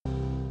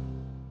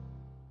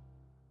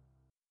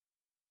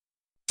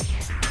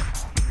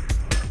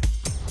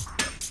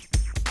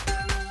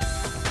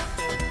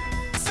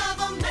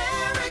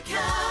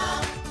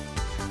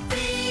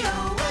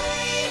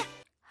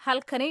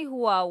halkani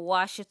waa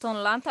Washington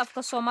laanta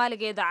afka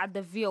Soomaaliga ee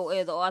idaacadda VOA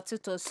da oo aad si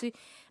toosi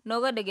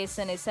nooga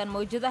dhageysanaysaan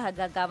mowjadaha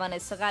gaagaaban ee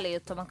 19,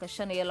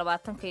 25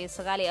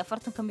 iyo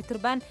 49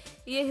 mitirban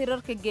iyo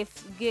hirarka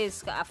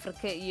geeska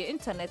Afrika iyo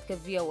internetka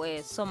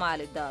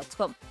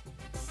voasomali.com.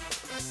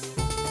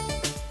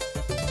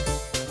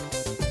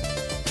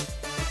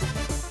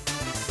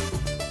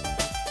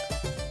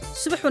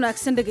 subax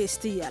wanaagsan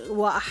dhegaystayaal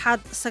waa axad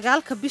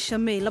 9 bisha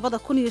May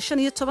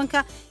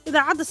 2015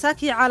 idaacadda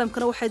saakiya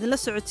caalamkana waxaa idinla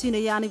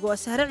socotiinaya anigoo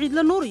Sahra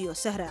Ciidla Nuur iyo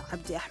Sahra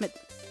Cabdi Axmed.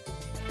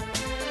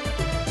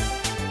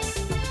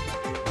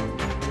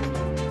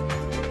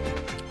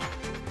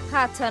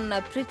 haatan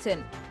Britain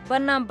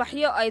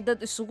banaanbaxyo ay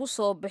dad isugu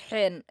soo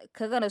baxeen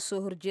kagana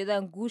soo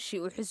horjeedaan guushii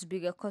uu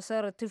xisbiga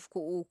Conservative-ku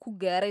uu ku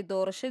gaaray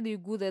doorashadii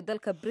guud ee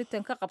dalka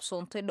Britain ka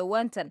qabsoontay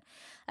dhawaantan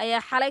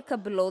ayaa xalay ka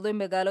bilowday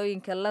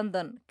magaalooyinka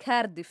London,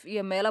 Cardiff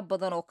iyo meelo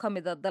badan oo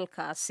kamid ah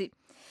dalkaasi.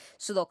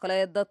 sidoo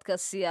kale dadka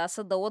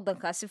siyaasadda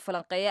waddankaasi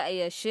falanqeeya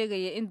ayaa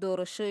sheegaya in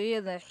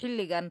doorashooyada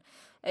xilligan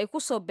ay ku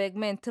soo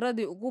beegmeen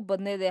tiradii ugu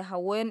badneed ee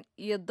haween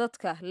iyo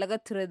dadka laga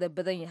tirada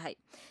badan yahay.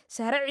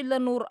 Sahra Ciidla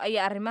Nuur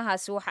ayaa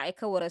arrimahaasi waxa ay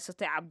ka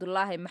wareysatay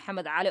Cabdulaahi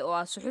Maxamed Cali oo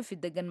ah suxufi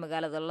degan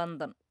magaalada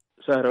London.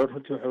 Sahra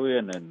runtii waxa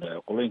weeyaan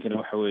qolooyinkana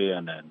waxa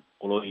weeyaan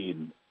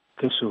qolooyin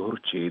ka soo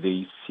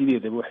horjeeday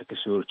sideedaba waxay ka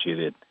soo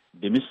horjeedeen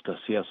dhimista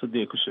siyaasadda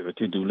ay ku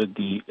socotay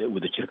dawladdii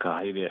wadajirka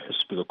ahayd ee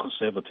xisbiga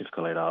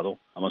Conservative-ka la yiraahdo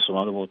ama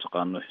Soomaaliga oo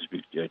taqaano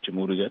xisbiga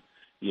Jamhuuriga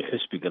iyo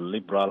xisbiga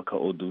Liberaalka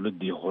oo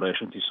dawladdii hore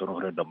shantii sano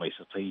hore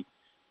dhamaysatay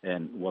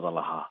wada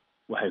lahaa.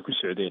 waxay ku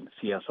socdeen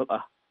siyaasad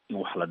ah in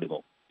wax la dhigo,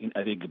 in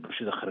adeega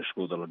bulshada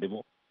kharashkooda la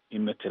dhimo,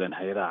 in matalan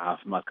hay'adaha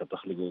caafimaadka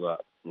dakhligooda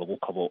lagu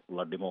kabo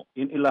la dhimo,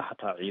 in ilaa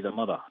xataa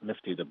ciidamada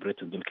lafteeda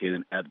Britain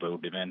dalkeedan aad bay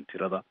u dhimeen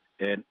tirada.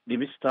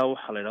 dhimista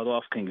waxa la yiraahdo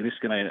afka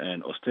Ingiriiskana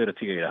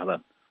austerity-ga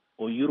yiraahdaan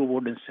oo Yurub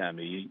oo dhan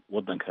saameeyay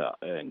waddanka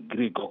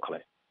Greek oo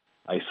kale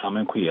ay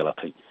saameyn ku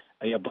yeelatay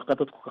ayaa baqa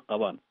dadku ka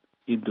qabaan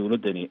in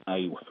dawladdani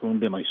ay wuxuun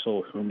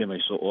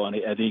dhimayso oo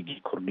aanay adeegii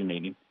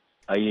kordhinaynin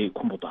ayay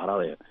ku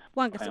mudaharaadayaan.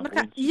 waan gartay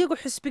marka iyagu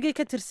xisbigay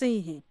ka tirsan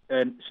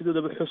yihiin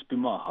sidoodaba xisbi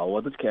ma aha,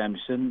 waa dadka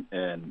aaminsan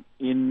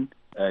in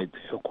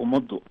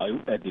xukuumaddu ay u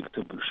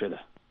adeegto bulshada.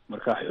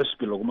 marka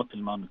xisbi laguma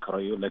tilmaami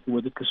karayo, laakiin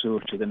waa dadka soo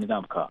horjeeda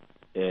nidaamka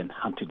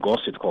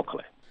hanti-goosidka oo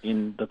kale,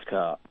 in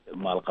dadka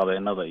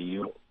maalqabeennada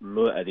iyo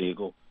loo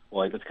adeego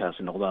oo ay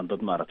dadkaasi noqdaan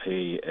dad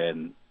maaragtay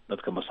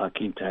dadka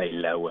masaakiinta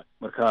ilaawa.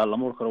 marka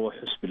lama oran karo waa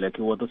xisbi,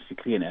 laakiin waa dad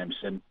fikriyan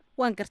aaminsan.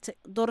 waan gartay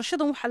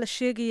doorashadan waxaa la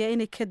sheegayaa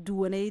inay ka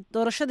duwaneyd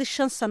doorashadii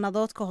 5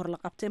 sannadood ka hor la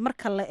qabtay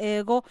marka la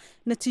eego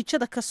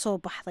natiijada ka soo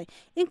baxday,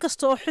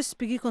 inkasta oo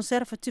xisbigii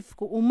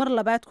Conservative-ku uu mar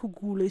labaad ku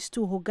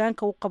guulaysto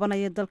hoggaanka u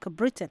qabanaya dalka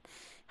Britain.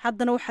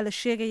 haddana waxaa la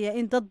sheegayaa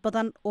in dad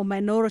badan oo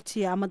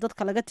minority ama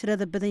dadka laga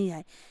tirada badan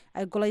yahay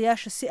ay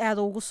golayaasha si aad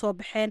ugu soo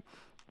baxeen,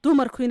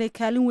 dumarku inay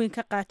kaalin weyn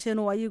ka qaateen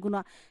oo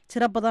ayaguna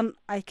tiro badan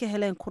ay ka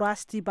heleen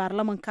kuraastii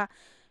baarlamanka.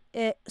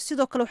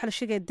 sidoo kale waxaa la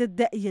sheegayaa dad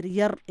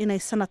da-yar inay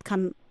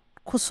sanadkan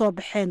ku soo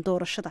baxeen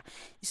doorashada.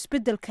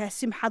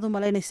 isbedelkaasi maxaad u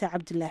malaynaysaa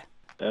Cabdillaah?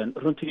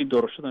 runtii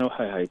doorashadan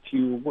waxay ahayd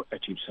tii ugu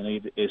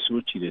cajiibsanayd ee soo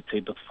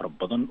jiidatay dad fara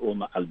badan oo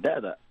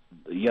macalda-da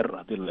yar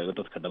haddii la eego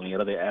dadka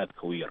dhalinyarada ee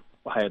aadka u yar.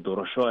 waxay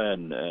doorasho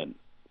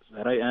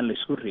saray aan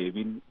laysku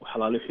reebin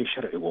waxalaale wixii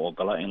sharcigu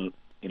ogolaa in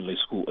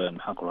laysku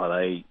maxaan ku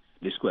rahday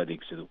laysku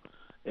adeegsado.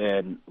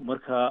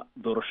 marka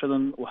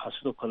doorashadan waxaa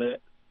sidoo kale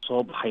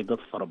soo baxay dad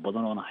fara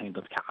badan oon ahayn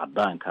dadka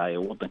cadaanka ee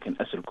waddankan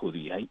asalkoodu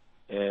yahay.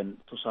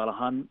 tusaale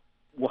ahaan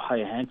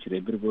waxay ahaan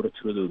jiray berber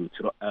tiradoodu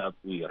tiro aad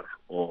u yar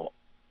oo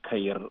ka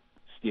yar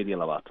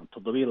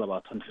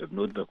 27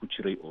 xubnood baa ku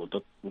jiray oo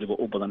dad waliba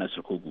u badan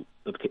asalkoodu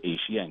dadka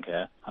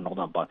Asiaanka ha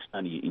noqdaan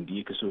Pakistan iyo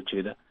India ka soo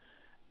jeeda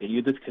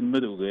iyo dadkan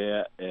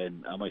madowga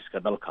ama iska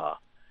dhalka.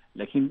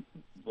 laakiin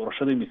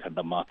doorashada imika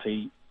dhamaatay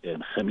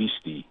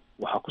Khamiistii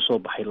waxaa ku soo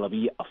baxay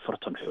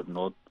 42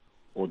 xubnood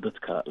oo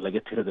dadka laga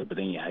tirada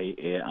badan yahay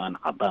ee aan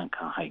cadaanka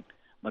ahayn.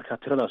 marka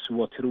tiradaasi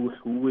waa tiro wax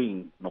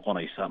weyn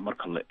noqonaysa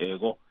marka la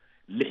eego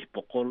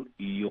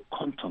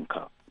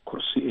 650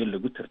 kursi ee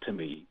lagu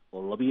tartamayay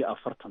oo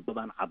 42 dad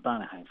aan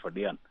cadaan ahayn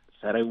fadhiyaan.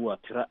 saray waa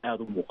tiro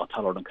aad u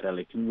muuqata loo dhan karaa,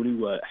 laakiin weli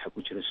waxa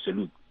ku jira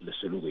la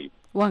saluugayo.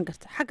 waan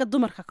gartay xagga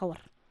dumarka ka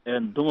war.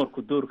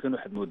 dumarku doorkan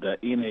waxaad moodaa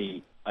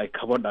inay ay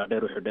kaba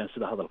dhaadheer u xidheen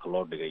sida hadalka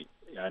loo dhigay.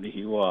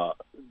 yacnihii waa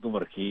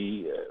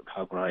dumarkii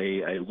maxaa ku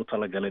rahayay ay ugu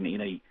talagaleen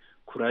inay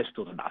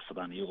kuraastooda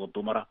dhacsadaan iyagoo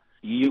dumara,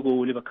 iyagoo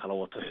weliba kala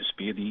wato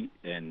xisbiyadii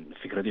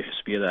fikradii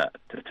xisbiyada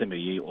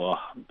tartamayay oo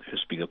ah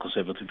xisbiga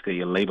Conservative-ka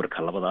iyo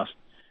Labour-ka labadaas.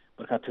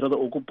 marka tirada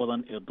ugu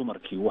badan ee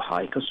dumarkii waxa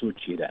ay ka soo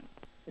jeedaan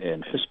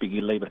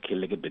xisbigii Labour-ka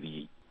laga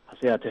badiyay.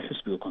 hase yaatee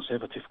xisbiga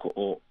Conservative-ka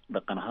oo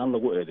dhaqan ahaan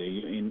lagu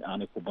eedeeyo in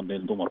aanay ku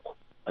bandeen dumarku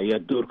ayaa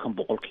doorkan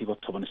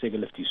 10% isaga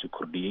laftiisu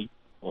kordhiyay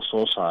oo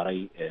soo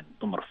saaray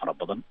dumar fara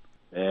badan.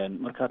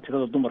 marka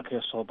tirada dumarka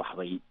ee soo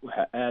baxday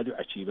waxaa aad u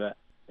cajiiba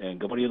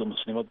gabadhyada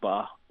muslimadba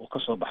ah oo ka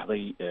soo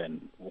baxday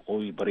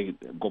waqooyi bari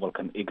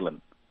gobolkan England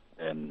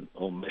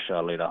oo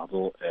meesha la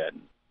yiraahdo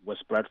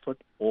West Bradford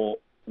oo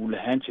uu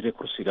lahaan jiray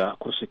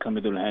kursi ka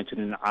mid uu lahaan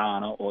jiray nin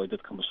caana oo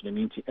dadka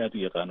muslimiinta aad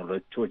u yaqaano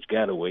George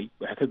Galloway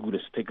waxaa ka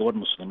guulaystay gabadh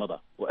muslimada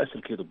oo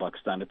asalkeedu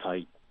Pakistani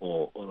tahay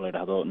oo la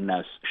yidhaahdo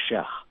Nas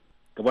Sheikh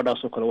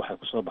gabadhaasoo kale waxay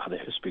kusoo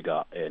baxday xisbiga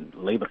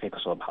Labourka ka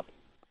soo baxday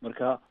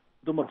marka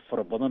dumar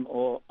fara badan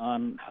oo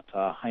aan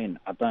xataa ahayn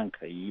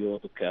cadaanka iyo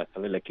dadka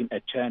kale laakiin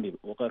ajaanib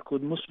oo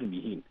qaarkood muslim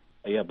yihiin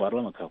ayaa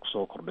baarlamaanka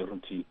kusoo kordhay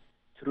runtii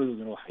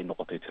tiradooduna waxay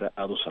noqotay tiro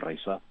aada u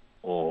sarreysa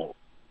oo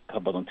ka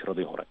badan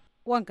tiradii hore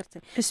waan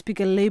gartay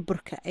xisbiga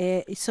Labourka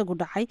ee isagu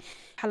dhacay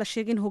waxa la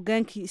sheegay in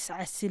hogaankii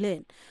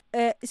iscasileen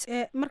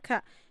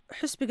marka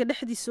xisbiga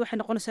dhexdiisa waxay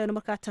noqonaysaa inuu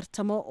markaa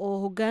tartamo oo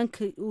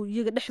hogaanka uu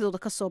iyaga dhexdooda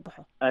ka soo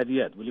baxo aad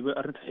iyo aad weliba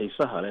arrinta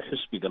xiisaha leh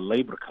xisbiga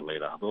Labourka la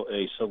yidhaahdo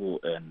ee isagu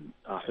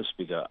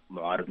xisbiga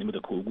mucaaradnimada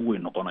ka ugu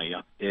weyn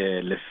noqonaya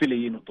ee la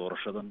filayay inuu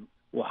doorashadan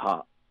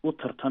waxa u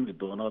tartami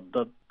doona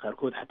dad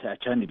qaarkood xataa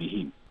ajaanib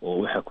yihiin oo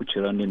waxaa ku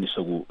jira nin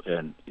isagu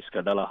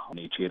iska dhala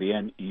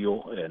Nigerian iyo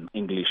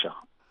English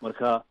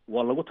marka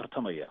waa lagu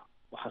tartamaya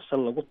waxaa se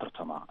lagu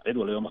tartamaa cid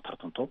waliba ma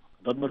tartanto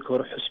dad markii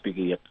hore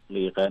xisbiga la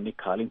yaqaanay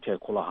kaalintii ay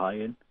ku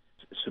lahaayeen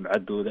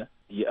sumcaddooda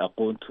iyo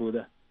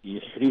aqoontooda iyo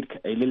xiriirka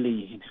ay la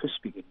leeyihiin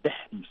xisbiga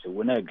dhexdiisa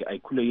wanaagga ay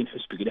ku leeyihiin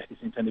xisbiga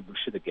dhexdiisa intaanay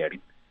bulshada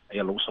gaadhin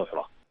ayaa lagu soo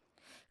xulaa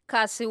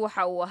kaasi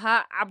waxa uu ahaa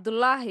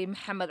cabdulaahi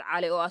maxamed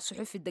cali oo ah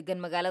suxufi degan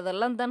magaalada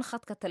London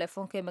khadka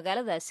telefoonka ee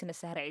magaaladaasina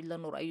Sahre Ciidla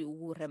Nuur ayuu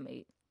ugu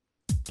waramayay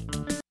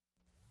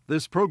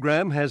This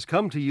program has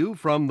come to you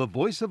from the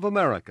Voice of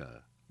America,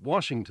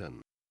 Washington.